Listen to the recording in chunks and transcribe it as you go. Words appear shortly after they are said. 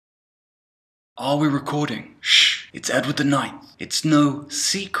Are we recording? Shh, it's Edward the Ninth. It's no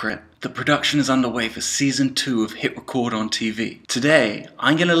secret that production is underway for Season 2 of Hit Record on TV. Today,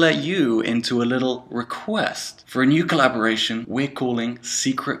 I'm going to let you into a little request for a new collaboration we're calling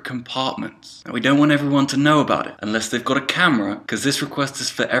Secret Compartments. Now, we don't want everyone to know about it unless they've got a camera, because this request is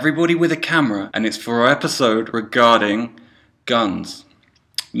for everybody with a camera, and it's for our episode regarding guns.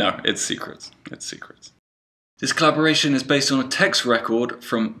 No, it's secrets. It's secrets. This collaboration is based on a text record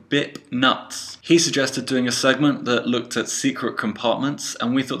from Bip Nuts. He suggested doing a segment that looked at secret compartments,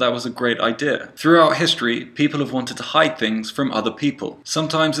 and we thought that was a great idea. Throughout history, people have wanted to hide things from other people.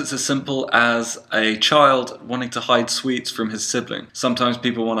 Sometimes it's as simple as a child wanting to hide sweets from his sibling. Sometimes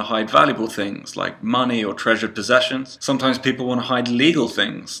people want to hide valuable things like money or treasured possessions. Sometimes people want to hide legal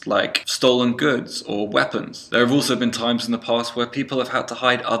things like stolen goods or weapons. There have also been times in the past where people have had to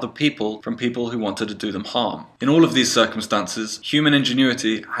hide other people from people who wanted to do them harm. In all of these circumstances, human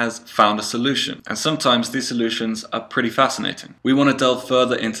ingenuity has found a solution, and sometimes these solutions are pretty fascinating. We want to delve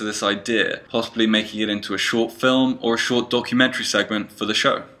further into this idea, possibly making it into a short film or a short documentary segment for the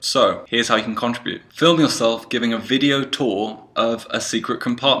show. So, here's how you can contribute. Film yourself giving a video tour of a secret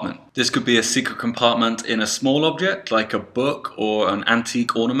compartment. This could be a secret compartment in a small object, like a book or an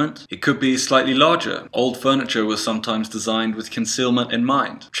antique ornament. It could be slightly larger. Old furniture was sometimes designed with concealment in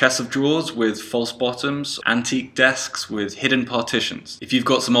mind. Chests of drawers with false bottoms, antique desks with hidden partitions. If you've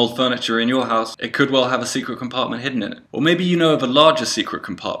got some old furniture in your house, it could well have a secret compartment hidden in it. Or maybe you know of a larger secret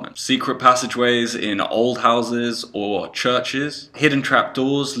compartment. Secret passageways in old houses or churches. Hidden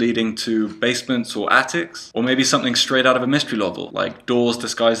trapdoors leading to basements or attics. Or maybe something straight out of a mystery novel, like doors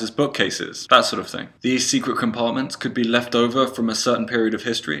disguised as bookcases, that sort of thing. These secret compartments could be left over from a certain period of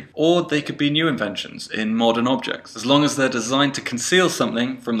history, or they could be new inventions in modern objects. As long as they're designed to conceal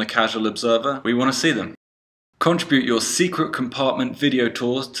something from the casual observer, we want to see them. Contribute your secret compartment video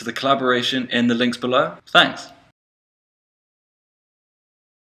tours to the collaboration in the links below. Thanks!